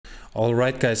All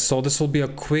right, guys, so this will be a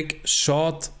quick,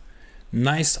 short,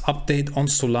 nice update on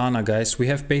Solana, guys. We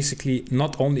have basically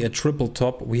not only a triple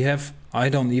top, we have, I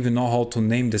don't even know how to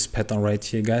name this pattern right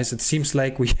here, guys. It seems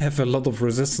like we have a lot of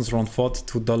resistance around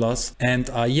 $42. And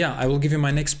yeah, I will give you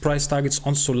my next price targets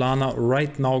on Solana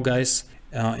right now, guys,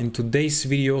 in today's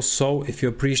video. So if you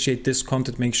appreciate this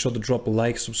content, make sure to drop a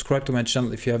like, subscribe to my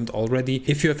channel if you haven't already.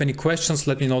 If you have any questions,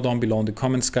 let me know down below in the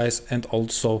comments, guys. And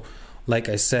also, like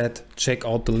I said, check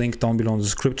out the link down below in the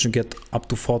description. Get up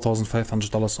to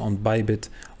 $4,500 on BYBIT.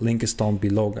 Link is down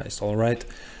below, guys. All right.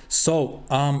 So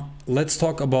let's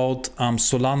talk about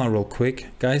Solana real quick,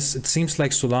 guys. It seems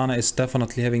like Solana is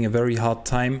definitely having a very hard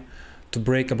time to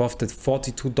break above that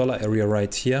 $42 area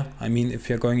right here. I mean, if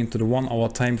you're going into the 1 hour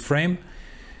time frame,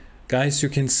 guys, you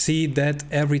can see that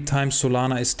every time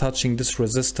Solana is touching this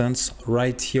resistance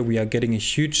right here, we are getting a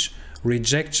huge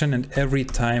rejection, and every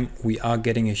time we are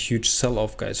getting a huge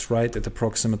sell-off, guys, right at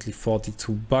approximately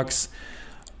 $42.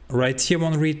 Right here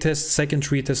one retest, second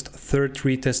retest, third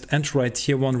retest, and right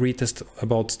here one retest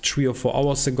about 3 or 4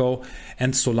 hours ago,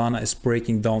 and Solana is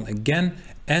breaking down again.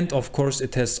 And of course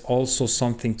it has also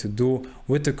something to do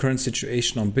with the current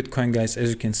situation on Bitcoin, guys. As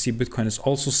you can see, Bitcoin is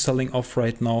also selling off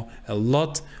right now a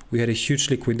lot. We had a huge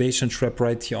liquidation trap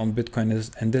right here on Bitcoin,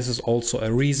 and this is also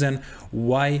a reason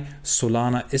why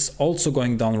Solana is also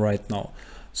going down right now.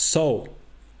 So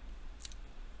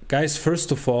guys,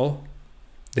 first of all,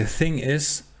 the thing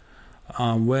is,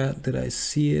 where did I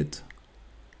see it?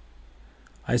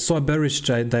 I saw a bearish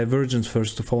divergence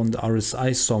first of all in the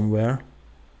RSI somewhere,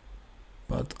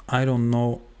 but I don't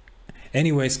know.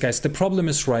 Anyways, guys, the problem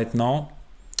is right now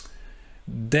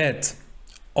that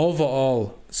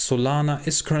overall Solana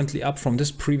is currently up from this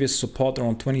previous support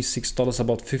around $26,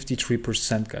 about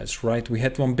 53%, guys, right? We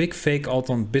had one big fake out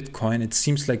on Bitcoin. It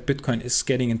seems like Bitcoin is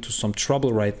getting into some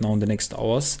trouble right now in the next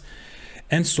hours.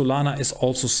 And Solana is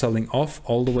also selling off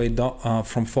all the way down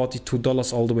from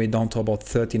 $42 all the way down to about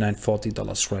 $39,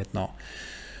 $40 right now.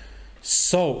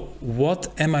 So what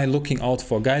am I looking out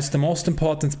for, guys? The most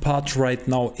important part right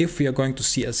now, if we are going to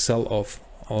see a sell-off,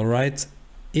 all right?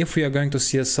 If we are going to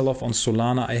see a sell-off on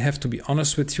Solana, I have to be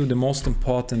honest with you, the most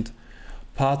important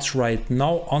part right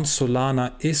now on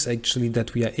Solana is actually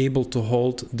that we are able to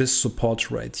hold this support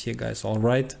right here, guys, all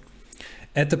right?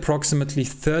 At approximately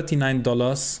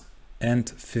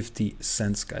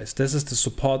 $39.50, guys. This is the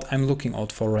support I'm looking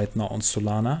out for right now on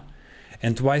Solana.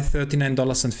 And why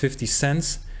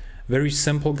 $39.50? Very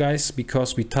simple, guys,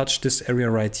 because we touched this area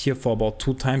right here for about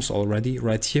 2 times already,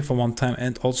 right here for 1 time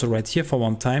and also right here for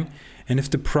 1 time. And if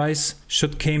the price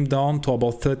should came down to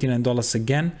about $39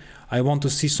 again, I want to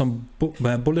see some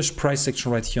bullish price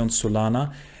action right here on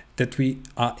Solana, that we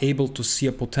are able to see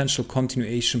a potential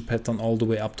continuation pattern all the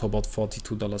way up to about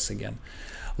 $42 again.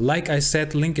 Like I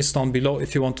said, link is down below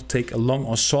if you want to take a long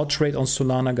or short trade on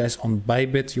Solana, guys. On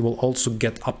BYBIT, you will also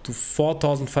get up to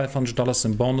 $4,500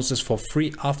 in bonuses for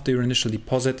free after your initial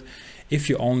deposit if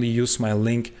you only use my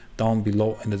link down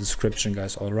below in the description,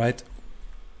 guys. All right.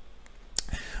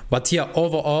 But yeah,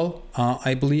 overall,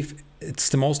 I believe it's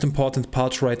the most important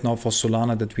part right now for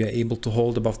Solana that we are able to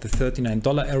hold above the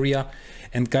 $39 area.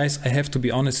 And guys, I have to be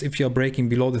honest, if you are breaking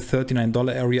below the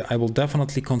 $39 area, I will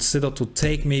definitely consider to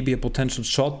take maybe a potential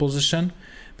short position,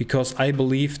 because I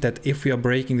believe that if we are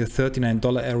breaking the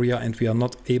 $39 area and we are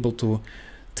not able to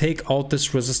take out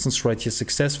this resistance right here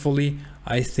successfully,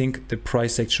 I think the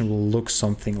price action will look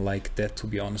something like that, to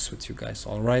be honest with you guys.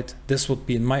 All right, this would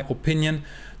be, in my opinion,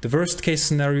 the worst case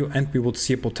scenario, and we would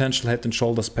see a potential head and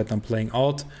shoulders pattern playing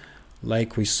out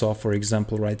like we saw, for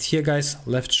example, right here, guys.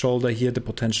 Left shoulder here, the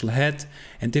potential head.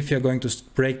 And if you're going to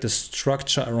break the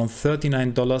structure around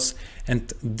 $39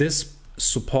 and this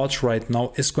support right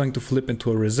now is going to flip into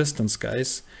a resistance,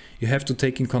 guys, you have to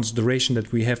take in consideration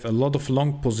that we have a lot of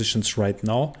long positions right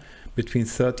now between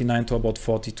 $39 to about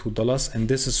 $42. And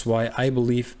this is why I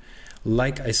believe,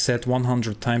 like I said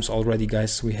 100 times already,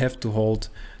 guys, we have to hold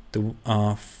the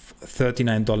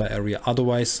 $39 area.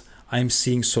 Otherwise, I'm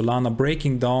seeing Solana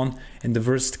breaking down in the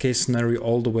worst case scenario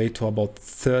all the way to about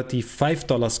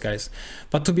 $35, guys.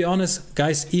 But to be honest,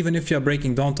 guys, even if you're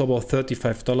breaking down to about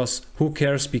 $35, who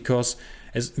cares? Because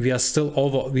as we are still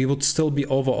over, we would still be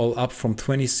overall up from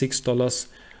 $26.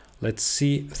 Let's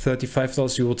see,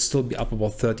 $35, you would still be up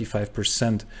about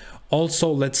 35%.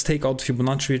 Also, let's take out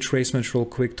Fibonacci retracement real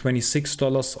quick,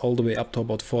 $26 all the way up to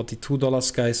about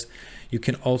 $42, guys. You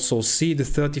can also see the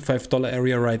 $35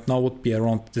 area right now would be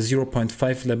around the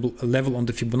 0.5 level on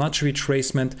the Fibonacci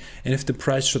retracement. And if the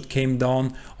price should came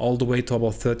down all the way to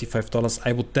about $35,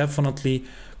 I would definitely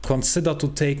consider to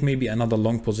take maybe another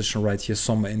long position right here,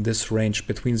 somewhere in this range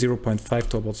between 0.5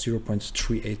 to about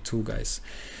 0.382, guys.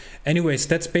 Anyways,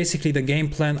 that's basically the game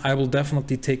plan. I will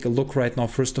definitely take a look right now,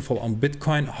 first of all, on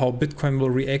Bitcoin, how Bitcoin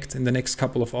will react in the next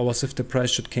couple of hours if the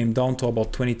price should came down to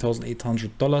about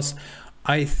 $20,800.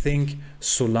 I think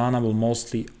Solana will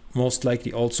most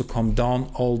likely also come down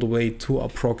all the way to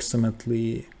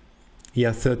approximately,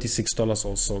 yeah, $36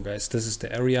 also, guys. This is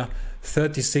the area.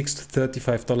 $36 to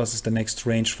 $35 is the next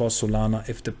range for Solana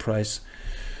if the price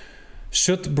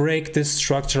should break this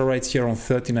structure right here on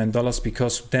 $39,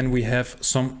 because then we have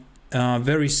some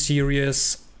very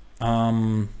serious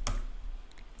retail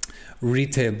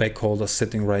backholders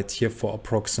sitting right here for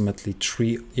approximately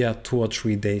 2 or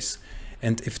 3 days.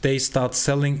 And if they start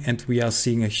selling and we are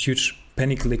seeing a huge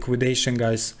panic liquidation,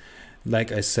 guys,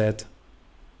 like I said,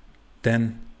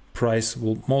 then price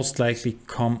will most likely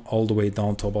come all the way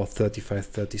down to about $35,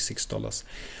 $36.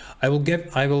 I will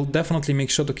definitely make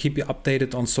sure to keep you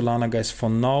updated on Solana, guys. For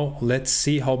now, let's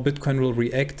see how Bitcoin will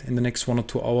react in the next 1 or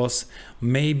 2 hours.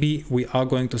 Maybe we are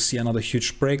going to see another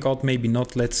huge breakout, maybe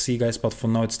not. Let's see, guys, but for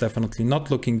now it's definitely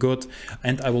not looking good.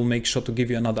 And I will make sure to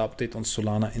give you another update on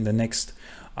Solana in the next,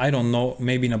 I don't know,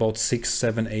 maybe in about 6,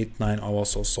 7, 8, 9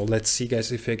 hours or so. Let's see,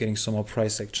 guys, if you're getting some more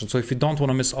price action. So if you don't want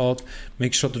to miss out,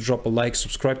 make sure to drop a like,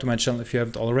 subscribe to my channel if you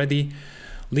haven't already.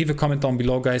 Leave a comment down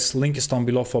below, guys. Link is down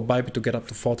below for BYBIT to get up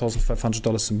to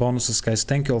 $4,500 in bonuses, guys.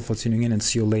 Thank you all for tuning in and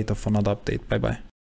see you later for another update. Bye bye.